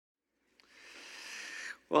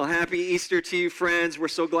Well, happy Easter to you, friends. We're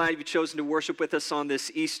so glad you've chosen to worship with us on this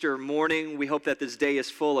Easter morning. We hope that this day is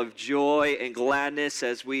full of joy and gladness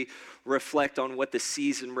as we reflect on what the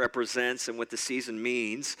season represents and what the season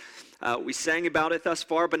means. We sang about it thus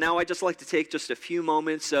far, but now I'd just like to take just a few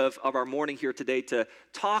moments of our morning here today to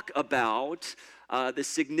talk about the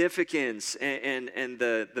significance and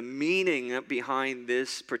the meaning behind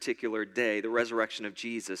this particular day, the resurrection of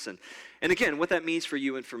Jesus. And again, what that means for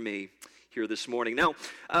you and for me here this morning. Now,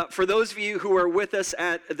 for those of you who are with us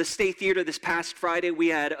at the State Theater this past Friday, we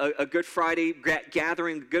had a Good Friday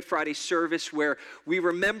gathering, Good Friday service where we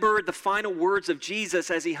remembered the final words of Jesus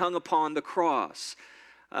as he hung upon the cross.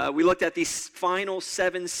 We looked at these final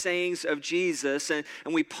 7 sayings of Jesus, and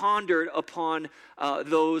we pondered upon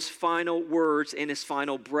those final words in his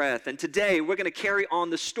final breath. And today, we're going to carry on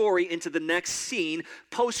the story into the next scene,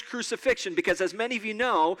 post-crucifixion, because as many of you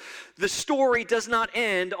know, the story does not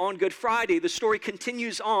end on Good Friday. The story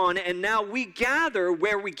continues on, and now we gather,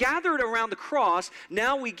 where we gathered around the cross,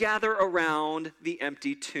 now we gather around the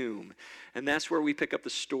empty tomb. And that's where we pick up the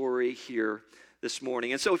story here this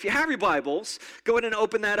morning. And so if you have your Bibles, go ahead and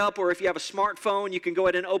open that up, or if you have a smartphone, you can go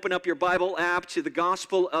ahead and open up your Bible app to the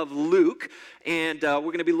Gospel of Luke, and we're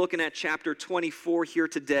going to be looking at chapter 24 here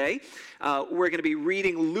today. We're going to be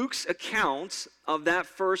reading Luke's account of that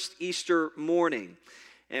first Easter morning.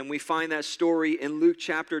 And we find that story in Luke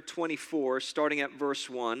chapter 24, starting at verse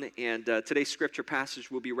 1. And today's scripture passage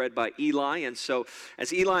will be read by Eli. And so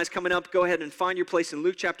as Eli is coming up, go ahead and find your place in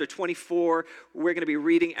Luke chapter 24. We're going to be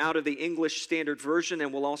reading out of the English Standard Version,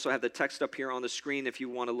 and we'll also have the text up here on the screen if you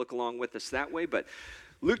want to look along with us that way. But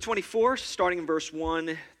Luke 24, starting in verse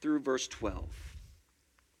 1 through verse 12.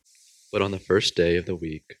 But on the first day of the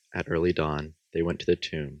week, at early dawn, they went to the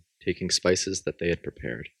tomb, taking spices that they had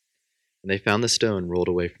prepared. And they found the stone rolled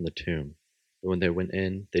away from the tomb. But when they went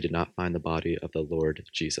in, they did not find the body of the Lord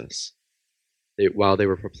Jesus. While they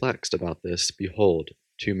were perplexed about this, behold,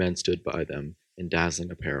 2 men stood by them in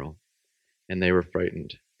dazzling apparel. And they were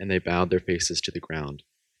frightened, and they bowed their faces to the ground.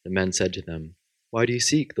 The men said to them, "Why do you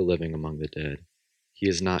seek the living among the dead? He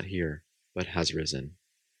is not here, but has risen.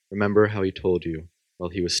 Remember how he told you,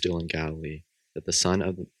 while he was still in Galilee, that the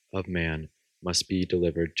Son of Man must be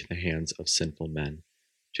delivered to the hands of sinful men,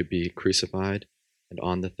 to be crucified, and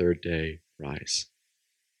on the 3rd day rise."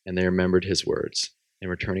 And they remembered his words. And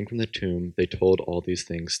returning from the tomb, they told all these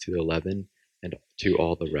things to the 11 and to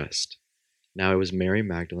all the rest. Now it was Mary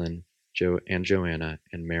Magdalene, and Joanna,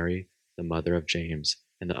 and Mary, the mother of James,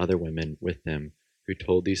 and the other women with them, who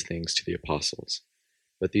told these things to the apostles.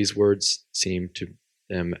 But these words seemed to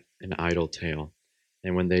them an idle tale,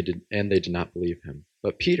 and they did not believe him.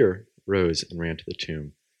 But Peter rose and ran to the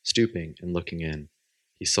tomb, stooping and looking in.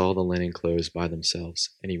 He saw the linen clothes by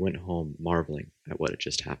themselves, and he went home marveling at what had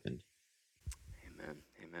just happened. Amen.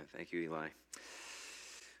 Amen. Thank you, Eli.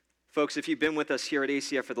 Folks, if you've been with us here at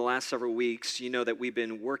ACF for the last several weeks, you know that we've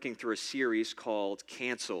been working through a series called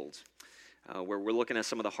Canceled, where we're looking at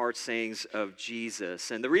some of the heart sayings of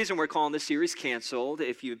Jesus. And the reason we're calling this series Canceled,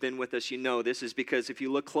 if you've been with us, you know this, is because if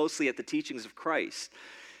you look closely at the teachings of Christ,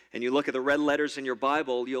 and you look at the red letters in your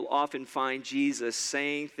Bible, you'll often find Jesus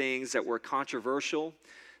saying things that were controversial,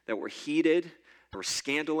 that were heated, that were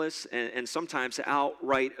scandalous, and sometimes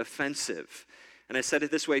outright offensive. And I said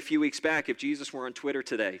it this way a few weeks back: if Jesus were on Twitter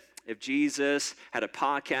today, if Jesus had a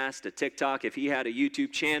podcast, a TikTok, if he had a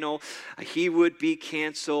YouTube channel, he would be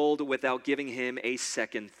canceled without giving him a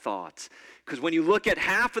second thought. Because when you look at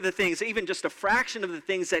half of the things, even just a fraction of the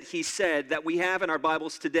things that he said that we have in our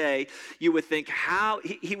Bibles today, you would think how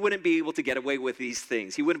he wouldn't be able to get away with these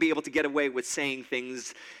things. He wouldn't be able to get away with saying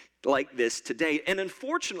things like this today. And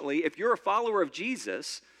unfortunately, if you're a follower of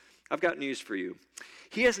Jesus, I've got news for you.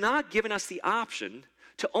 He has not given us the option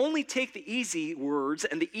to only take the easy words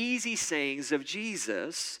and the easy sayings of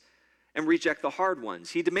Jesus and reject the hard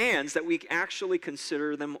ones. He demands that we actually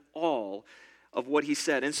consider them all of what he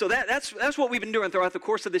said. And so that's what we've been doing throughout the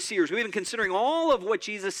course of this series. We've been considering all of what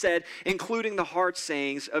Jesus said, including the heart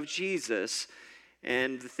sayings of Jesus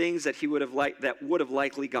and the things that would have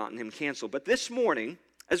likely gotten him canceled. But this morning,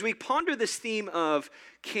 as we ponder this theme of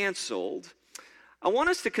canceled, I want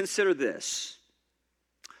us to consider this.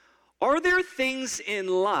 Are there things in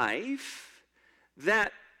life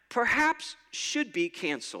that perhaps should be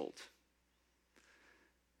canceled?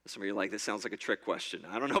 Some of you are like, this sounds like a trick question.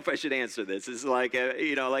 I don't know if I should answer this. It's like,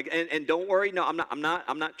 and don't worry. No, I'm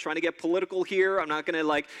not trying to get political here. I'm not going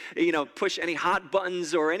to push any hot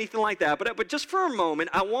buttons or anything like that. But just for a moment,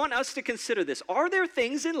 I want us to consider this. Are there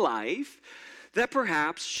things in life that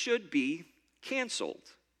perhaps should be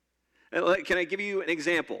canceled? Can I give you an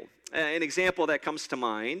example? An example that comes to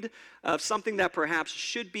mind of something that perhaps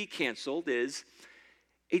should be canceled is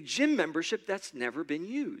a gym membership that's never been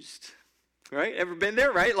used. Right? Ever been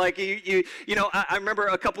there, right? Like, I remember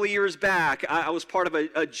a couple of years back, I was part of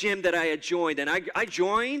a gym that I had joined, and I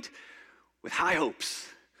joined with high hopes,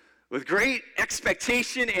 with great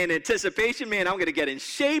expectation and anticipation. Man, I'm going to get in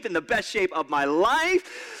shape, in the best shape of my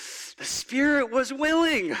life. The spirit was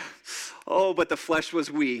willing. Oh, but the flesh was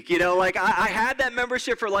weak. I had that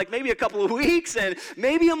membership for like maybe a couple of weeks and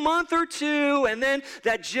maybe a month or two, and then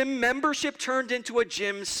that gym membership turned into a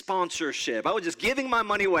gym sponsorship. I was just giving my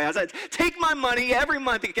money away. I was like, take my money every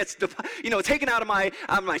month. It gets taken out of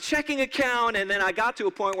my checking account, and then I got to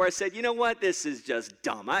a point where I said, you know what, this is just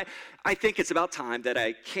dumb. I think it's about time that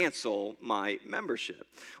I cancel my membership.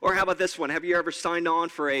 Or how about this one? Have you ever signed on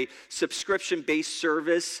for a subscription-based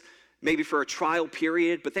service, maybe for a trial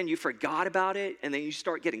period, but then you forgot about it, and then you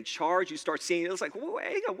start getting charged, you start seeing it, it's like,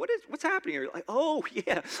 hey, what's happening here? You're like, oh,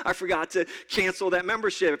 yeah, I forgot to cancel that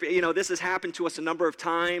membership. This has happened to us a number of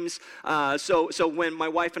times. So when my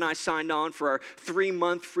wife and I signed on for our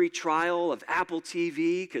 3-month free trial of Apple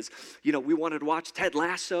TV, because, we wanted to watch Ted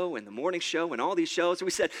Lasso and The Morning Show and all these shows, so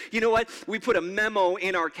we said, you know what, we put a memo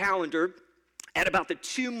in our calendar at about the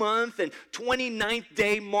 2-month and 29th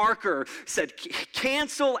day marker, said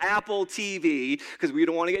cancel Apple TV because we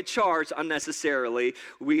don't want to get charged unnecessarily.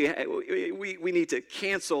 We need to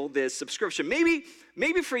cancel this subscription. Maybe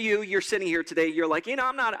for you, you're sitting here today, you're like,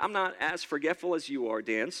 I'm not as forgetful as you are,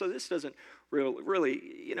 Dan, so this doesn't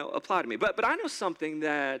really apply to me. But I know something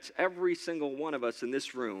that every single one of us in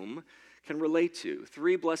this room can relate to.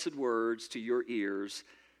 3 blessed words to your ears: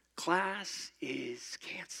 class is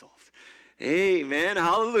canceled. Amen,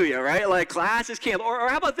 hallelujah, right? Like, class is canceled. Or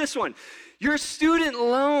how about this one? Your student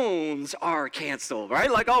loans are canceled, right?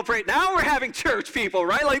 Like, oh, pray. Now we're having church, people,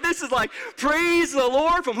 right? Like, this is like, praise the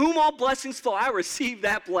Lord, from whom all blessings flow. I receive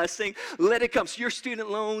that blessing. Let it come. So your student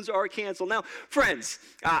loans are canceled. Now, friends,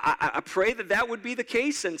 I pray that would be the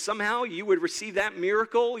case, and somehow you would receive that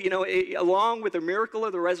miracle, along with the miracle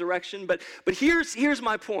of the resurrection. But here's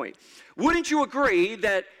my point. Wouldn't you agree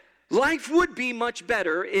that life would be much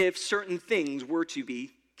better if certain things were to be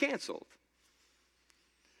canceled?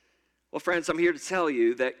 Well, friends, I'm here to tell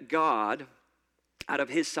you that God, out of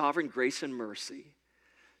his sovereign grace and mercy,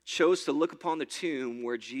 chose to look upon the tomb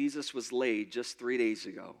where Jesus was laid just 3 days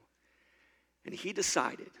ago, and he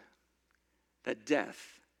decided that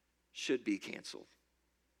death should be canceled.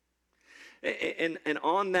 And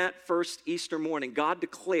on that first Easter morning, God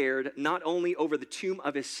declared not only over the tomb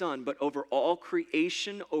of his son, but over all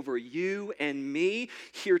creation, over you and me.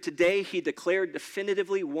 Here today, he declared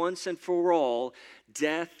definitively once and for all,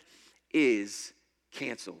 death is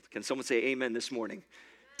canceled. Can someone say amen this morning?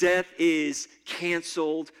 Death is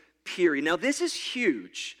canceled, period. Now, this is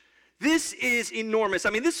huge. This is enormous. I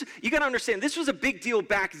mean, you got to understand, this was a big deal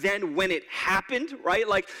back then when it happened, right?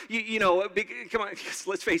 Like, come on,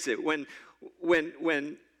 let's face it, when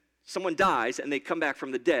someone dies and they come back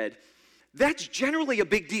from the dead, that's generally a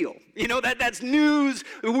big deal. That's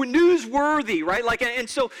newsworthy, right? Like, and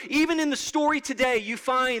so even in the story today, you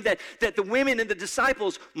find that the women and the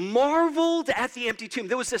disciples marveled at the empty tomb.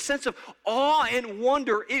 There was a sense of awe and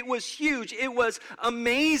wonder. It was huge. It was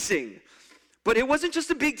amazing. But it wasn't just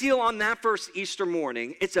a big deal on that first Easter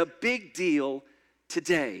morning. It's a big deal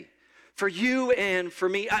today. For you and for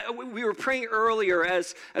me. We were praying earlier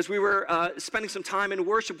as we were spending some time in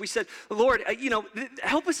worship. We said, Lord,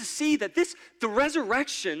 help us to see that the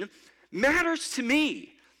resurrection matters to me.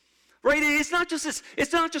 Right? It's not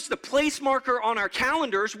just a place marker on our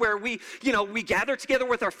calendars where we gather together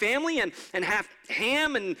with our family and have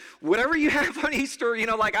ham and whatever you have on Easter,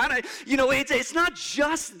 it's not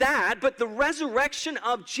just that, but the resurrection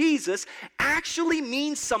of Jesus actually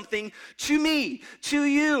means something to me, to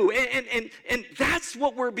you. And that's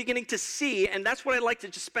what we're beginning to see, and that's what I'd like to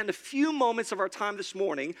just spend a few moments of our time this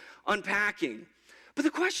morning unpacking. But the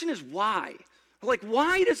question is why? Like,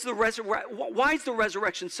 why is the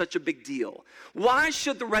resurrection such a big deal? Why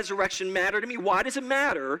should the resurrection matter to me? Why does it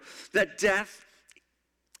matter that death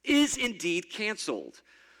is indeed canceled?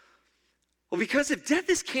 Well, because if death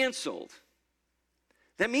is canceled,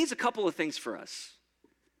 that means a couple of things for us.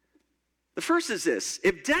 The first is this: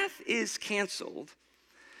 if death is canceled,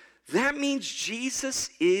 that means Jesus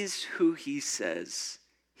is who he says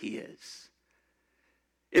he is.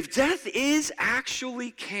 If death is actually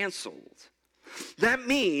canceled, that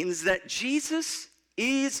means that Jesus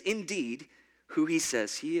is indeed who he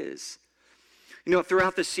says he is.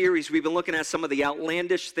 Throughout the series, we've been looking at some of the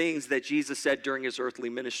outlandish things that Jesus said during his earthly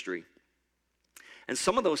ministry. And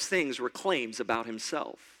some of those things were claims about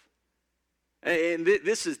himself. And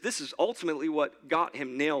this is ultimately what got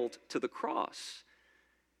him nailed to the cross.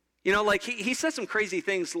 You know, like he said some crazy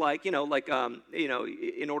things like, in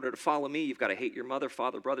order to follow me, you've got to hate your mother,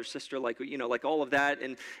 father, brother, sister, like all of that.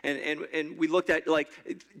 And we looked at like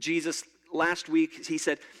Jesus last week. He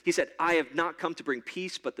said, I have not come to bring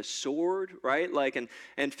peace, but the sword, right? Like,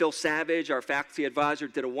 and Phil Savage, our faculty advisor,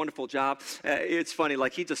 did a wonderful job. It's funny,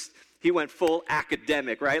 like he went full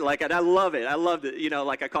academic, right? Like, and I love it. I loved it. You know,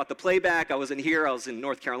 like I caught the playback. I wasn't here. I was in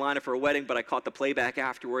North Carolina for a wedding, but I caught the playback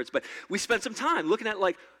afterwards. But we spent some time looking at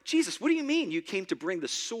like, Jesus, what do you mean you came to bring the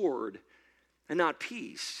sword and not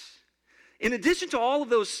peace? In addition to all of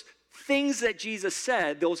those things that Jesus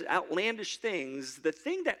said, those outlandish things, the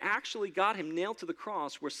thing that actually got him nailed to the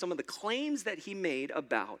cross were some of the claims that he made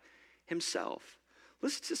about himself.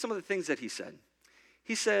 Listen to some of the things that he said.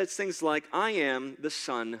 He says things like, I am the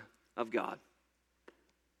Son of God.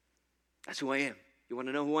 That's who I am. You want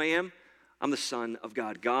to know who I am? I'm the Son of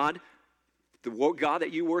God. God, the God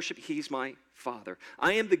that you worship, he's my Father.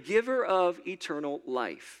 I am the giver of eternal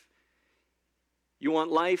life. You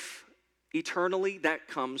want life eternally? That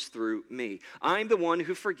comes through me. I'm the one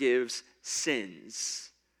who forgives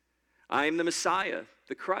sins. I am the Messiah,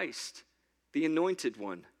 the Christ, the anointed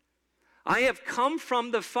one. I have come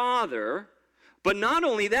from the Father. But not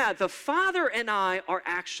only that, the Father and I are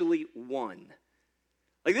actually one.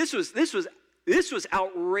 Like this was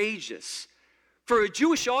outrageous for a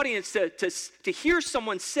Jewish audience to hear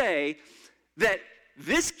someone say that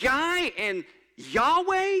this guy and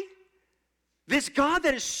Yahweh, this God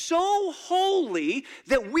that is so holy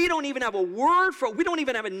that we don't even have a word for it, we don't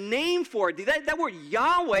even have a name for it. That word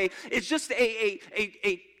Yahweh is just a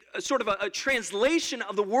sort of a translation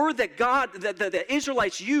of the word that the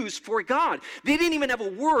Israelites used for God. They didn't even have a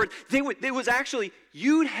word. It was actually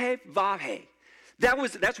Yud-He-Vav-He.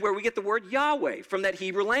 That's where we get the word Yahweh from that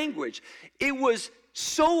Hebrew language. It was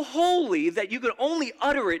so holy that you could only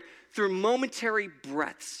utter it through momentary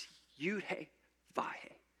breaths. Yud-He-Vav-He.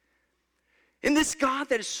 And this God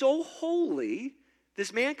that is so holy,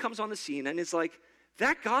 this man comes on the scene and is like,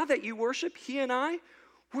 that God that you worship, he and I,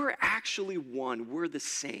 we're actually one. We're the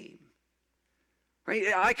same.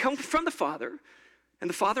 Right? I come from the Father, and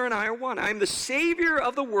the Father and I are one. I am the Savior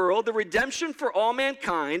of the world, the redemption for all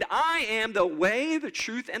mankind. I am the way, the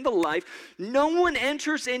truth, and the life. No one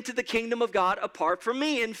enters into the kingdom of God apart from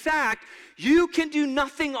me. In fact, you can do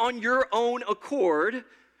nothing on your own accord,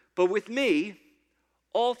 but with me,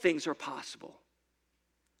 all things are possible.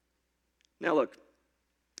 Now look,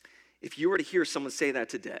 if you were to hear someone say that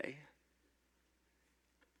today,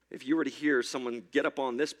 if you were to hear someone get up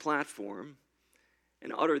on this platform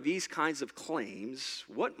and utter these kinds of claims,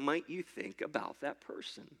 what might you think about that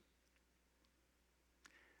person?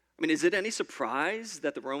 I mean, is it any surprise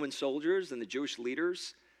that the Roman soldiers and the Jewish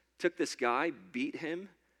leaders took this guy, beat him,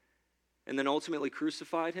 and then ultimately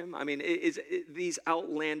crucified him? I mean, these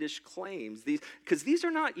outlandish claims, because these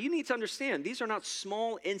are not, you need to understand, these are not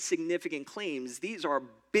small, insignificant claims. These are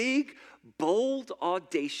big, bold,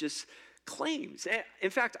 audacious claims.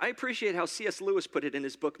 In fact, I appreciate how C.S. Lewis put it in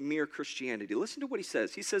his book, Mere Christianity. Listen to what he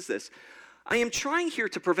says. He says this, I am trying here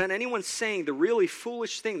to prevent anyone saying the really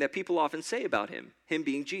foolish thing that people often say about him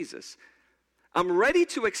being Jesus. I'm ready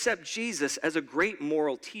to accept Jesus as a great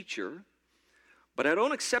moral teacher, but I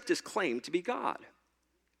don't accept his claim to be God.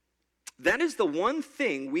 That is the one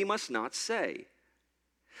thing we must not say.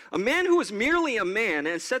 A man who is merely a man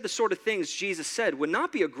and said the sort of things Jesus said would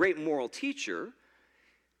not be a great moral teacher.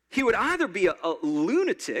 He would either be a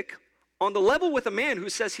lunatic on the level with a man who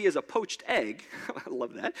says he is a poached egg, I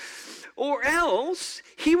love that, or else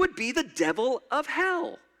he would be the devil of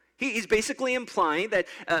hell. He's basically implying that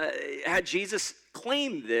had Jesus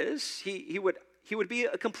claimed this, he would be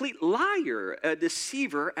a complete liar, a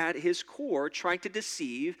deceiver at his core, trying to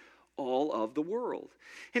deceive all of the world.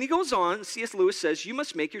 And he goes on, C.S. Lewis says, you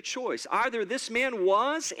must make your choice. Either this man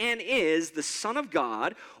was and is the Son of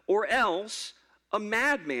God, or else a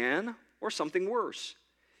madman, or something worse.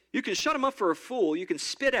 You can shut him up for a fool, you can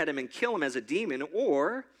spit at him and kill him as a demon,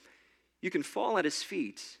 or you can fall at his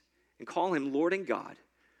feet and call him Lord and God.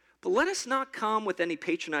 But let us not come with any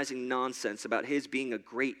patronizing nonsense about his being a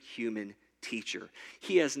great human teacher.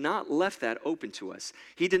 He has not left that open to us.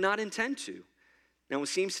 He did not intend to. Now, it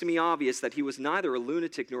seems to me obvious that he was neither a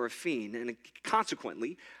lunatic nor a fiend, and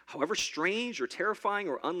consequently, however strange or terrifying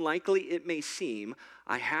or unlikely it may seem,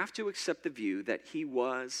 I have to accept the view that he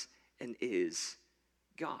was and is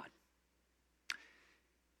God.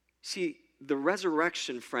 See, the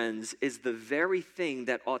resurrection, friends, is the very thing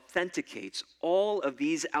that authenticates all of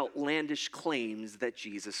these outlandish claims that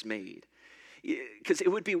Jesus made. Because it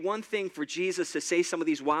would be one thing for Jesus to say some of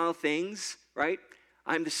these wild things right?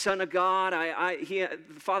 I'm the Son of God. The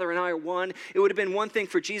Father and I are one. It would have been one thing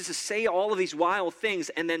for Jesus to say all of these wild things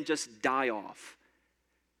and then just die off.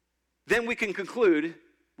 Then we can conclude,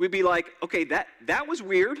 we'd be like, okay, that was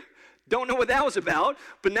weird. Don't know what that was about,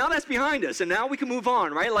 but now that's behind us, and now we can move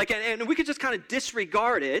on, right? Like, and we could just kind of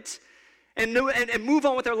disregard it and move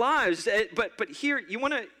on with our lives. But here, you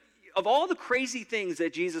want to, of all the crazy things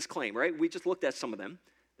that Jesus claimed, right? We just looked at some of them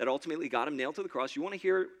that ultimately got him nailed to the cross. You want to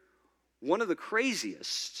hear one of the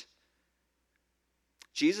craziest?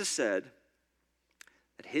 Jesus said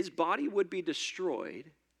that his body would be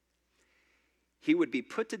destroyed, he would be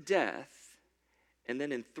put to death, and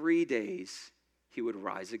then in 3 days, he would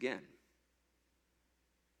rise again.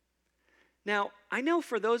 Now, I know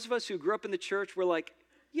for those of us who grew up in the church, we're like,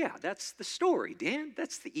 yeah, that's the story, Dan.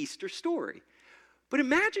 That's the Easter story. But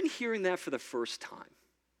imagine hearing that for the first time.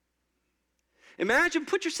 Imagine,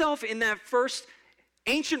 put yourself in that first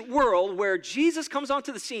ancient world where Jesus comes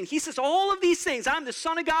onto the scene. He says all of these things. I'm the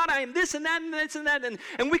Son of God. I am this and that and this and that.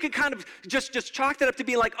 And we could kind of just chalk that up to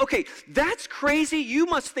be like, okay, that's crazy. You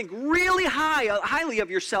must think really highly of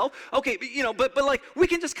yourself. Okay, but like we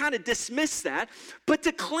can just kind of dismiss that. But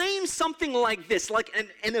to claim something like this, like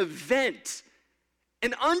an event,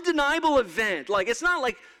 an undeniable event, like it's not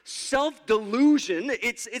like self-delusion.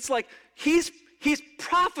 It's like he's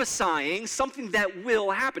prophesying something that will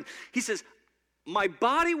happen. He says, my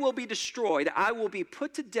body will be destroyed, I will be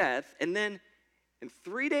put to death, and then in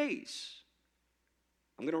 3 days,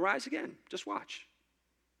 I'm going to rise again. Just watch.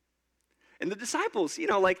 And the disciples,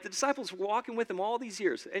 the disciples were walking with him all these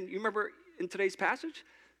years. And you remember in today's passage,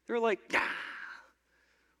 they were like,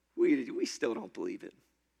 we still don't believe it.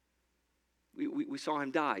 We saw him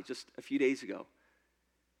die just a few days ago.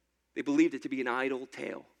 They believed it to be an idle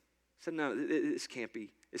tale. Said, no, this can't be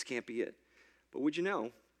it. But would you know,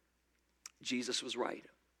 Jesus was right.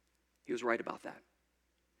 He was right about that.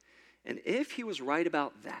 And if he was right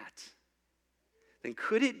about that, then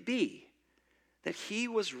could it be that he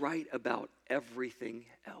was right about everything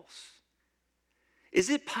else? Is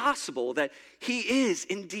it possible that he is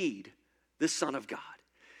indeed the Son of God?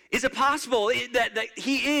 Is it possible that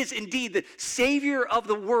he is indeed the Savior of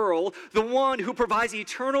the world, the one who provides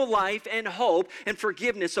eternal life and hope and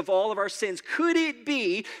forgiveness of all of our sins? Could it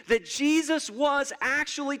be that Jesus was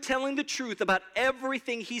actually telling the truth about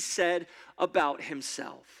everything he said about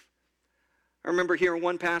himself? I remember hearing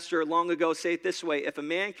one pastor long ago say it this way: if a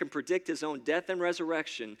man can predict his own death and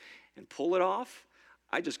resurrection and pull it off,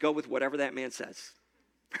 I just go with whatever that man says.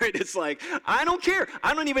 Right? It's like, I don't care.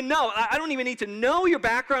 I don't even know. I don't even need to know your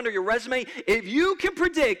background or your resume. If you can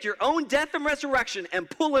predict your own death and resurrection and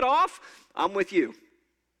pull it off, I'm with you.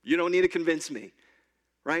 You don't need to convince me.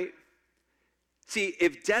 Right? See,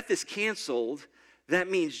 if death is canceled, that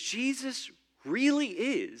means Jesus really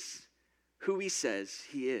is who he says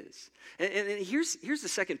he is. And here's the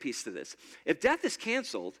second piece to this. If death is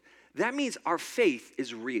canceled, that means our faith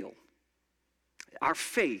is real. Our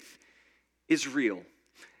faith is real.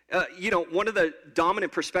 One of the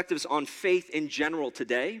dominant perspectives on faith in general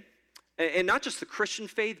today, and not just the Christian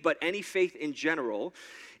faith, but any faith in general,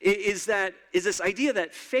 is this idea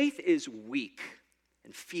that faith is weak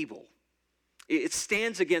and feeble. It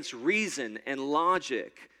stands against reason and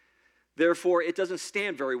logic. Therefore, it doesn't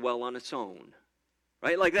stand very well on its own.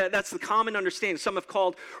 Right? Like that's the common understanding. Some have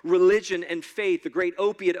called religion and faith the great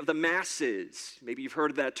opiate of the masses. Maybe you've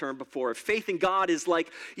heard of that term before. Faith in God is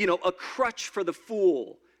like, a crutch for the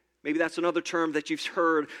fool. Maybe that's another term that you've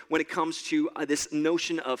heard when it comes to this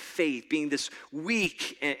notion of faith being this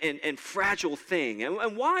weak and fragile thing.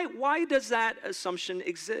 And why does that assumption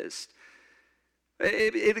exist?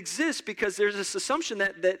 It exists because there's this assumption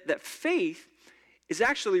that faith is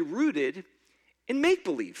actually rooted in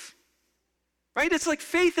make-believe. Right? It's like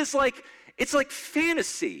faith is like, it's like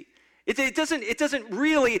fantasy. It doesn't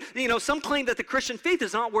really, some claim that the Christian faith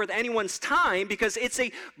is not worth anyone's time because it's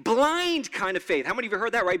a blind kind of faith. How many of you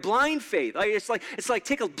heard that, right? Blind faith. It's like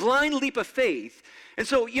take a blind leap of faith. And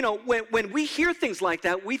so, when we hear things like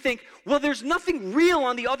that, we think, well, there's nothing real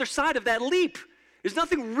on the other side of that leap. There's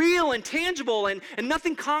nothing real and tangible and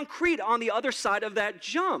nothing concrete on the other side of that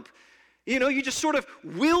jump. You just sort of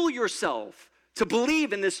will yourself to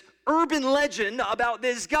believe in this urban legend about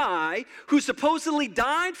this guy who supposedly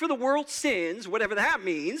died for the world's sins, whatever that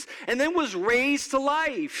means, and then was raised to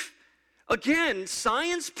life. Again,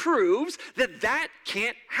 science proves that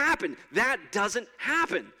can't happen. That doesn't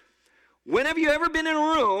happen. When have you ever been in a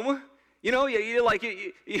room,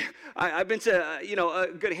 I've been to, a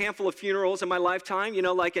good handful of funerals in my lifetime,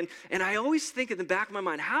 and I always think in the back of my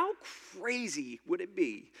mind, how crazy would it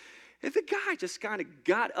be if the guy just kind of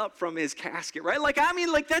got up from his casket, right? Like, I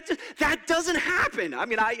mean, like that doesn't happen. I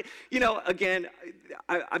mean, again,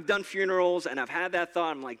 I've done funerals and I've had that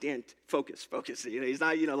thought. I'm like, Dan, focus. He's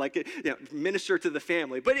not, minister to the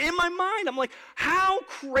family. But in my mind, I'm like, how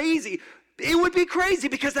crazy. It would be crazy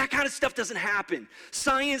because that kind of stuff doesn't happen.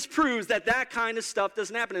 Science proves that kind of stuff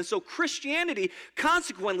doesn't happen. And so Christianity,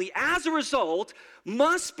 consequently, as a result,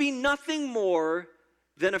 must be nothing more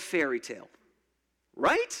than a fairy tale.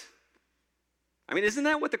 Right? I mean, isn't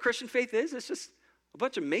that what the Christian faith is? It's just a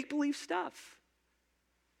bunch of make-believe stuff.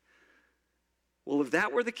 Well, if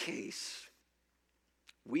that were the case,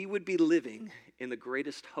 we would be living in the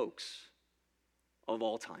greatest hoax of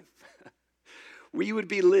all time. We would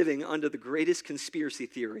be living under the greatest conspiracy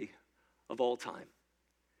theory of all time.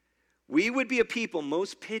 We would be a people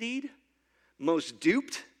most pitied, most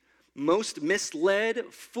duped, most misled,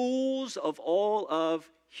 fools of all of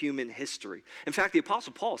human history. In fact, the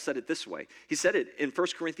Apostle Paul said it this way. He said it in 1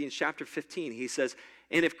 Corinthians chapter 15. He says,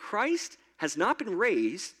 and if Christ has not been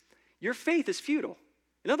raised, your faith is futile.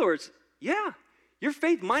 In other words, yeah, your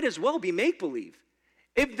faith might as well be make-believe.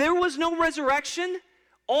 If there was no resurrection,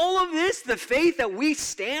 all of this, the faith that we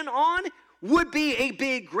stand on, would be a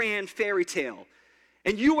big, grand fairy tale.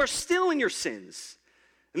 And you are still in your sins.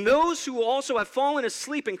 And those who also have fallen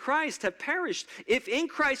asleep in Christ have perished. If in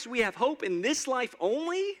Christ we have hope in this life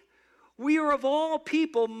only, we are of all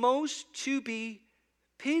people most to be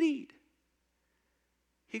pitied.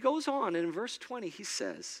 He goes on, and in verse 20 he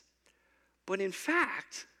says, but in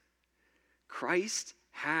fact, Christ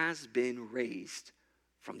has been raised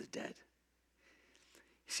from the dead.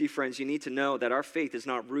 See, friends, you need to know that our faith is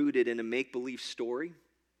not rooted in a make-believe story.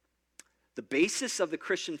 The basis of the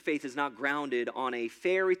Christian faith is not grounded on a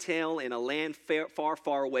fairy tale in a land far,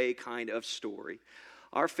 far away kind of story.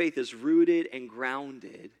 Our faith is rooted and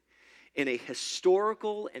grounded in a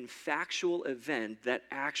historical and factual event that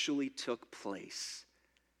actually took place.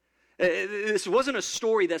 This wasn't a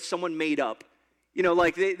story that someone made up.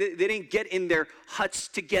 Like they didn't get in their huts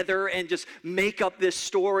together and just make up this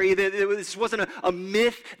story. This wasn't a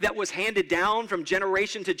myth that was handed down from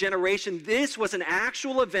generation to generation. This was an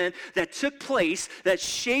actual event that took place that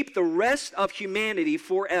shaped the rest of humanity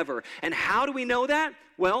forever. And how do we know that?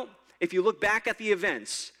 Well, if you look back at the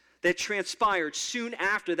events that transpired soon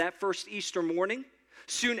after that first Easter morning,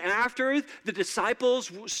 soon after, the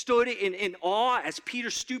disciples stood in awe as Peter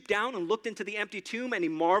stooped down and looked into the empty tomb, and he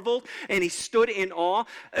marveled and he stood in awe.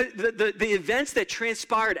 The events that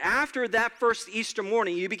transpired after that first Easter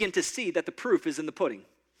morning, you begin to see that the proof is in the pudding.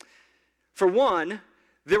 For one,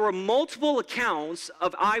 there were multiple accounts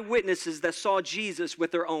of eyewitnesses that saw Jesus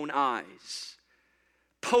with their own eyes,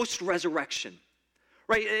 post-resurrection.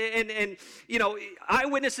 Right, and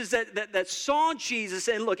eyewitnesses that saw Jesus,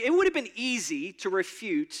 and look, it would have been easy to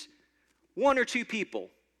refute one or two people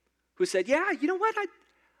who said, yeah, you know what, I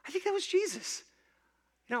think that was Jesus.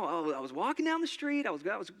 I was walking down the street, I was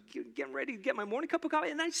getting ready to get my morning cup of coffee,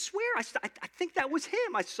 and I swear, I think that was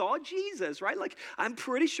him. I saw Jesus, right? Like, I'm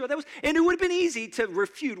pretty sure that was, and it would have been easy to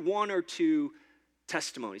refute one or two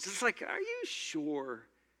testimonies. It's like, are you sure?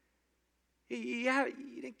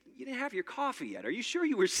 You didn't have your coffee yet. Are you sure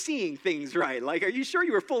you were seeing things right? Like, are you sure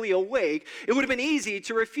you were fully awake? It would have been easy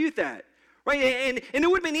to refute that, right? And it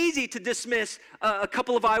would have been easy to dismiss a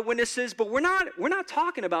couple of eyewitnesses, but we're not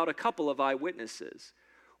talking about a couple of eyewitnesses.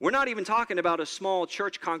 We're not even talking about a small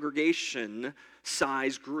church congregation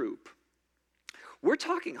size group. We're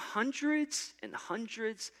talking hundreds and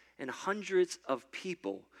hundreds and hundreds of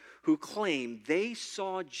people who claim they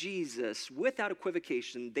saw Jesus without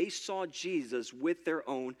equivocation. They saw Jesus with their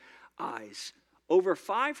own eyes. Over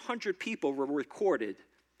 500 people were recorded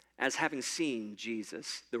as having seen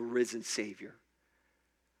Jesus, the risen Savior.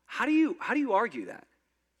 How do you argue that?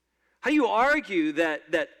 How do you argue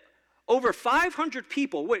that over 500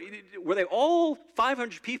 people, were they all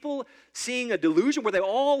 500 people seeing a delusion? Were they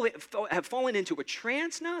all have fallen into a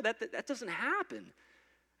trance? No, that doesn't happen.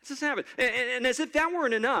 It doesn't happen. And as if that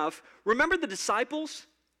weren't enough, remember the disciples,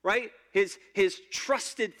 right? His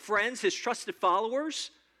trusted friends, his trusted followers.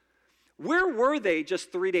 Where were they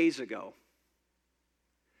just 3 days ago?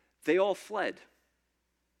 They all fled.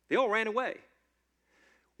 They all ran away.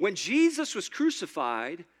 When Jesus was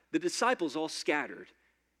crucified, the disciples all scattered.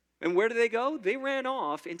 And where did they go? They ran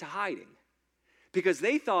off into hiding. Because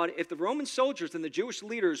they thought if the Roman soldiers and the Jewish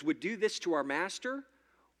leaders would do this to our master,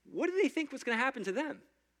 what did they think was going to happen to them?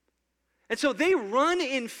 And so they run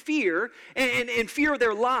in fear, and in fear of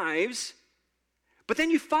their lives. But then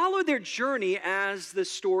you follow their journey as the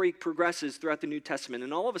story progresses throughout the New Testament,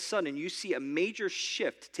 and all of a sudden you see a major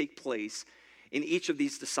shift take place in each of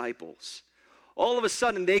these disciples. All of a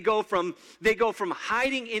sudden, they go from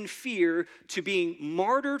hiding in fear to being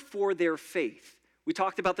martyred for their faith. We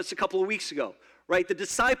talked about this a couple of weeks ago, right? The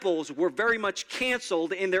disciples were very much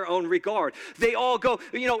canceled in their own regard. They all go,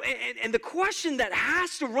 and the question that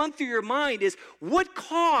has to run through your mind is, what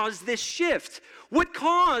caused this shift? What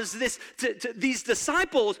caused these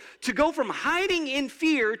disciples to go from hiding in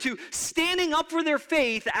fear to standing up for their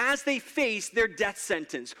faith as they faced their death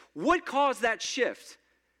sentence? What caused that shift?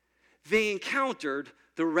 They encountered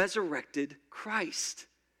the resurrected Christ.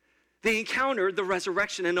 They encountered the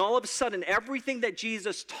resurrection, and all of a sudden, everything that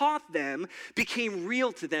Jesus taught them became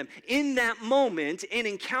real to them. In that moment, in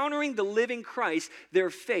encountering the living Christ, their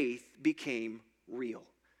faith became real.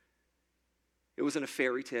 It wasn't a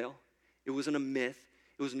fairy tale. It wasn't a myth.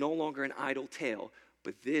 It was no longer an idle tale,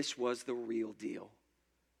 but this was the real deal.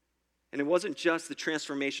 And it wasn't just the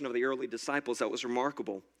transformation of the early disciples that was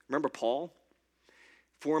remarkable. Remember Paul,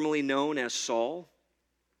 formerly known as Saul,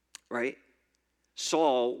 right?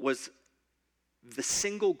 Saul was the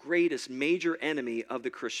single greatest major enemy of the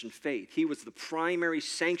Christian faith. He was the primary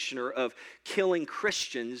sanctioner of killing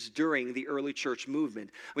Christians during the early church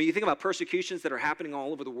movement. When you think about persecutions that are happening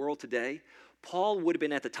all over the world today, Paul would have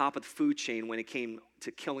been at the top of the food chain when it came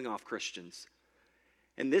to killing off Christians.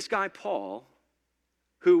 And this guy, Paul,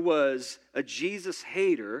 who was a Jesus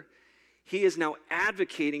hater, he is now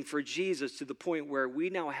advocating for Jesus to the point where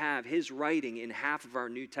we now have his writing in half of our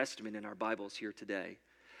New Testament in our Bibles here today.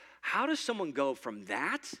 How does someone go from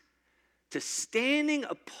that to standing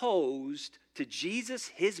opposed to Jesus,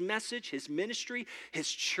 his message, his ministry, his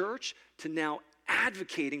church, to now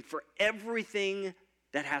advocating for everything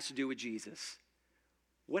that has to do with Jesus?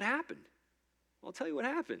 What happened? Well, I'll tell you what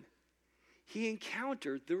happened. He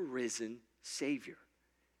encountered the risen Savior.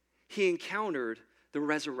 He encountered the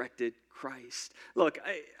resurrected Christ. Look,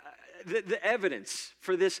 the evidence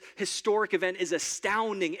for this historic event is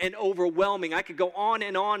astounding and overwhelming. I could go on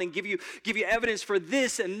and give you evidence for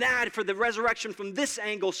this and that, for the resurrection from this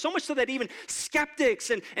angle, so much so that even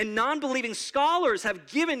skeptics and non-believing scholars have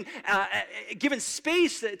given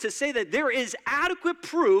space to say that there is adequate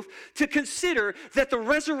proof to consider that the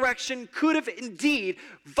resurrection could have indeed,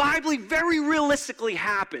 very realistically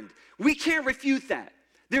happened. We can't refute that.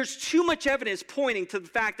 There's too much evidence pointing to the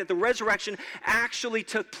fact that the resurrection actually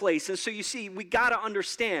took place. And so you see, we got to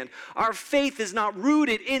understand, our faith is not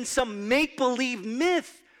rooted in some make-believe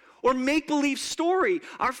myth or make-believe story.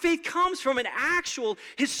 Our faith comes from an actual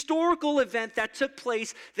historical event that took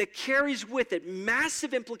place that carries with it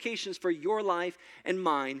massive implications for your life and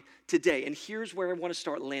mine today. And here's where I want to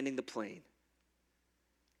start landing the plane.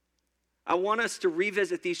 I want us to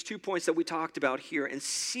revisit these 2 points that we talked about here and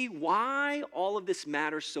see why all of this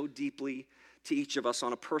matters so deeply to each of us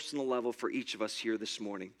on a personal level for each of us here this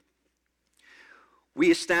morning.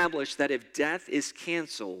 We established that if death is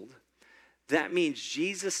canceled, that means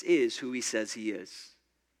Jesus is who he says he is.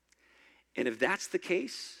 And if that's the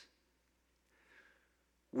case,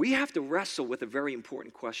 we have to wrestle with a very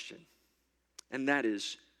important question, and that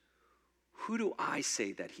is, who do I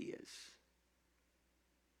say that he is?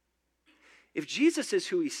 If Jesus is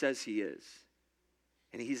who he says he is,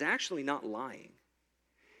 and he's actually not lying,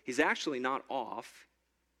 he's actually not off,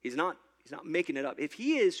 he's not making it up. If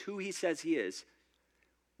he is who he says he is,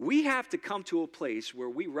 we have to come to a place where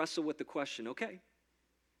we wrestle with the question, okay,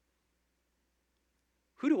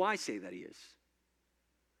 who do I say that he is?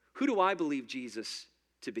 Who do I believe Jesus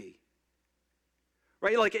to be?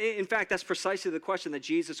 Right? Like, in fact, that's precisely the question that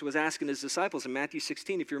Jesus was asking his disciples in Matthew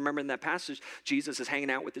 16. If you remember in that passage, Jesus is hanging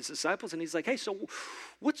out with his disciples, and he's like, hey, so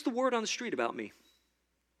what's the word on the street about me?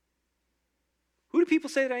 Who do people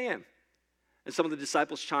say that I am? And some of the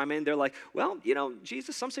disciples chime in. They're like, well,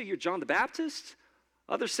 Jesus, some say you're John the Baptist.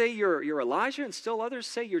 Others say you're Elijah, and still others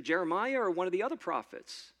say you're Jeremiah or one of the other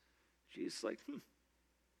prophets. Jesus is like,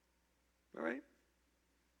 all right.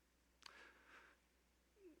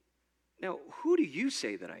 Now, who do you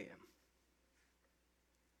say that I am?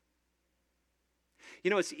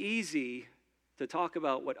 It's easy to talk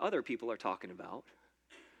about what other people are talking about,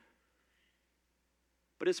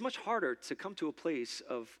 but it's much harder to come to a place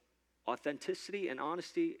of authenticity and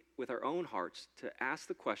honesty with our own hearts to ask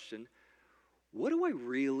the question, what do I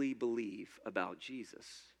really believe about Jesus?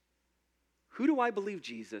 Who do I believe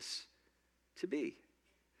Jesus to be?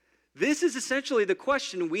 This is essentially the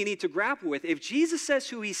question we need to grapple with. If Jesus says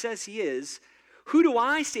who he says he is, who do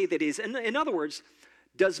I say that is? In other words,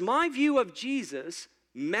 does my view of Jesus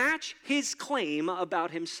match his claim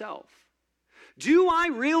about himself? Do I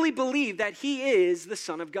really believe that he is the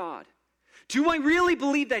Son of God? Do I really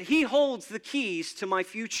believe that he holds the keys to my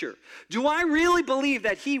future? Do I really believe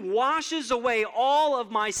that he washes away all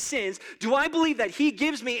of my sins? Do I believe that he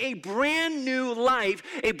gives me a brand new life,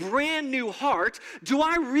 a brand new heart? Do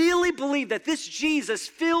I really believe that this Jesus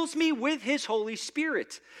fills me with his Holy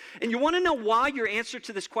Spirit? And you want to know why your answer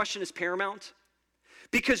to this question is paramount?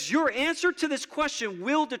 Because your answer to this question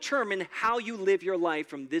will determine how you live your life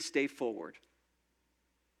from this day forward.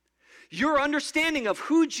 Your understanding of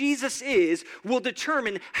who Jesus is will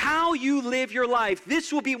determine how you live your life.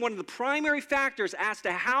 This will be one of the primary factors as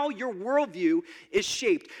to how your worldview is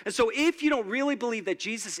shaped. And so if you don't really believe that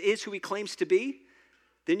Jesus is who he claims to be,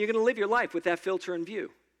 then you're going to live your life with that filter in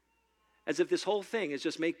view, as if this whole thing is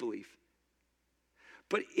just make-believe.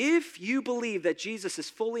 But if you believe that Jesus is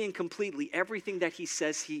fully and completely everything that he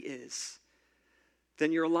says he is,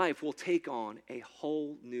 then your life will take on a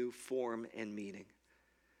whole new form and meaning.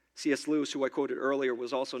 C.S. Lewis, who I quoted earlier,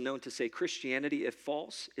 was also known to say, Christianity, if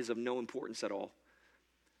false, is of no importance at all.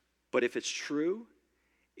 But if it's true,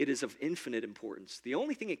 it is of infinite importance. The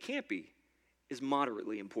only thing it can't be is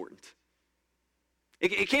moderately important.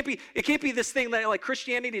 It can't be this thing that like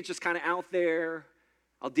Christianity is just kind of out there.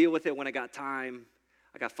 I'll deal with it when I got time.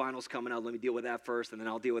 I got finals coming out. Let me deal with that first, and then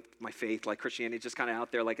I'll deal with my faith. Like Christianity is just kind of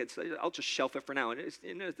out there. Like I'll just shelf it for now. And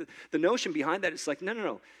the notion behind that is like,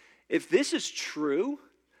 no. If this is true,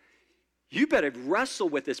 you better wrestle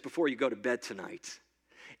with this before you go to bed tonight.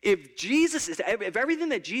 If everything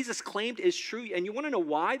that Jesus claimed is true, and you want to know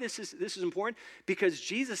why this is important? Because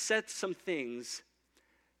Jesus said some things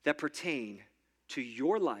that pertain to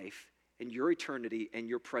your life and your eternity and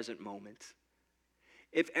your present moment.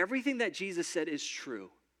 If everything that Jesus said is true,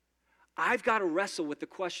 I've got to wrestle with the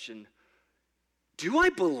question, do I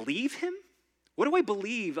believe him? What do I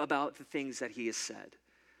believe about the things that he has said?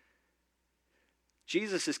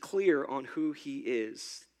 Jesus is clear on who he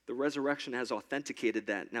is. The resurrection has authenticated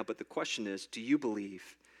that now, but the question is, do you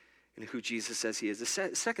believe in who Jesus says he is?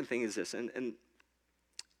 The second thing is this, and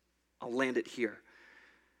I'll land it here.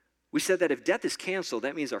 We said that if death is canceled,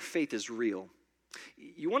 that means our faith is real.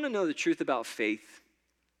 You want to know the truth about faith?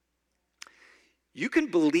 You can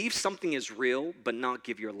believe something is real, but not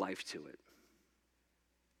give your life to it.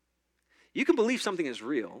 You can believe something is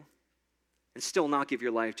real and still not give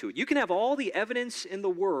your life to it. You can have all the evidence in the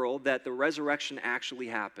world that the resurrection actually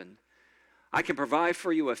happened. I can provide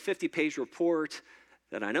for you a 50-page report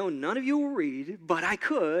that I know none of you will read, but I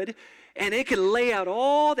could, and it can lay out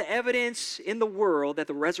all the evidence in the world that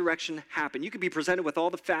the resurrection happened. You could be presented with all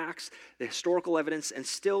the facts, the historical evidence, and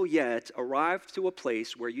still yet arrive to a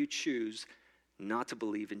place where you choose not to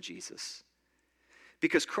believe in Jesus.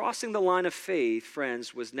 Because crossing the line of faith,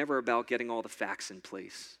 friends, was never about getting all the facts in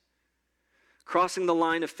place. Crossing the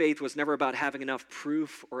line of faith was never about having enough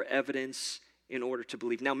proof or evidence in order to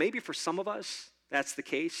believe. Now, maybe for some of us, that's the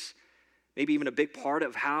case. Maybe even a big part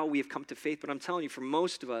of how we have come to faith. But I'm telling you, for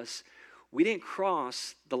most of us, we didn't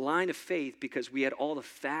cross the line of faith because we had all the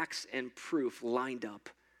facts and proof lined up.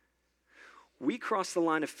 We crossed the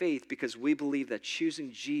line of faith because we believed that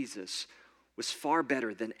choosing Jesus was far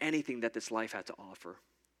better than anything that this life had to offer.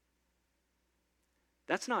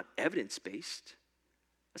 That's not evidence-based.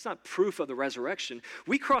 That's not proof of the resurrection.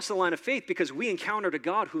 We crossed the line of faith because we encountered a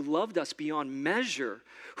God who loved us beyond measure,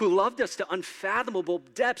 who loved us to unfathomable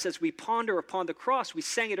depths as we ponder upon the cross. We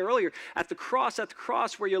sang it earlier, at the cross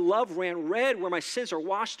where your love ran red, where my sins are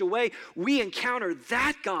washed away. We encountered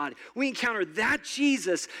that God. We encountered that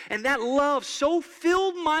Jesus, and that love so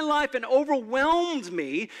filled my life and overwhelmed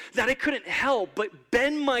me that I couldn't help but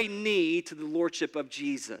bend my knee to the lordship of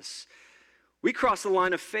Jesus. We crossed the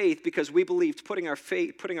line of faith because we believed putting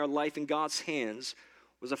our life in God's hands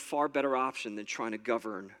was a far better option than trying to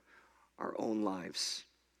govern our own lives.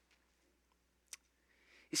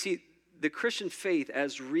 You see, the Christian faith,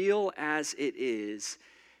 as real as it is,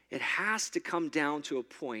 it has to come down to a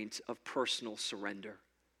point of personal surrender.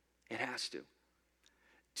 It has to.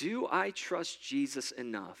 Do I trust Jesus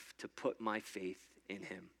enough to put my faith in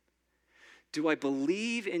him? Do I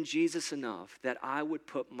believe in Jesus enough that I would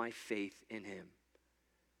put my faith in him,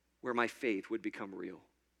 where my faith would become real?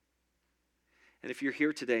 And if you're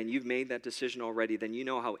here today and you've made that decision already, then you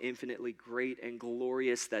know how infinitely great and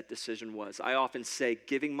glorious that decision was. I often say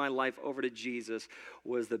giving my life over to Jesus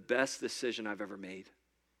was the best decision I've ever made.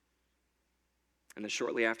 And then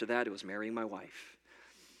shortly after that, it was marrying my wife.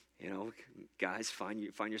 You know, guys, find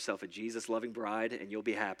yourself a Jesus-loving bride, and you'll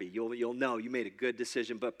be happy. You'll know you made a good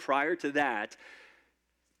decision. But prior to that,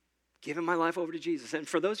 giving my life over to Jesus. And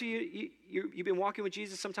for those of you've been walking with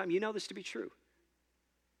Jesus sometime, you know this to be true.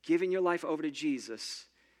 Giving your life over to Jesus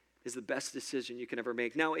is the best decision you can ever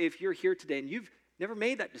make. Now, if you're here today and you've never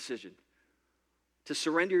made that decision, to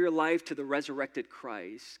surrender your life to the resurrected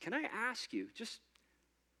Christ, can I ask you, just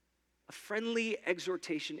a friendly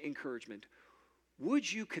exhortation, encouragement,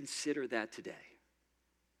 would you consider that today?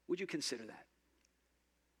 Would you consider that?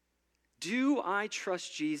 Do I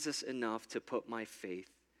trust Jesus enough to put my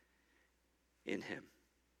faith in him?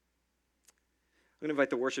 I'm going to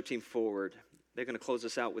invite the worship team forward. They're going to close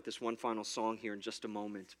us out with this one final song here in just a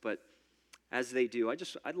moment. But as they do,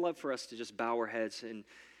 I'd love for us to just bow our heads in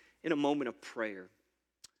a moment of prayer.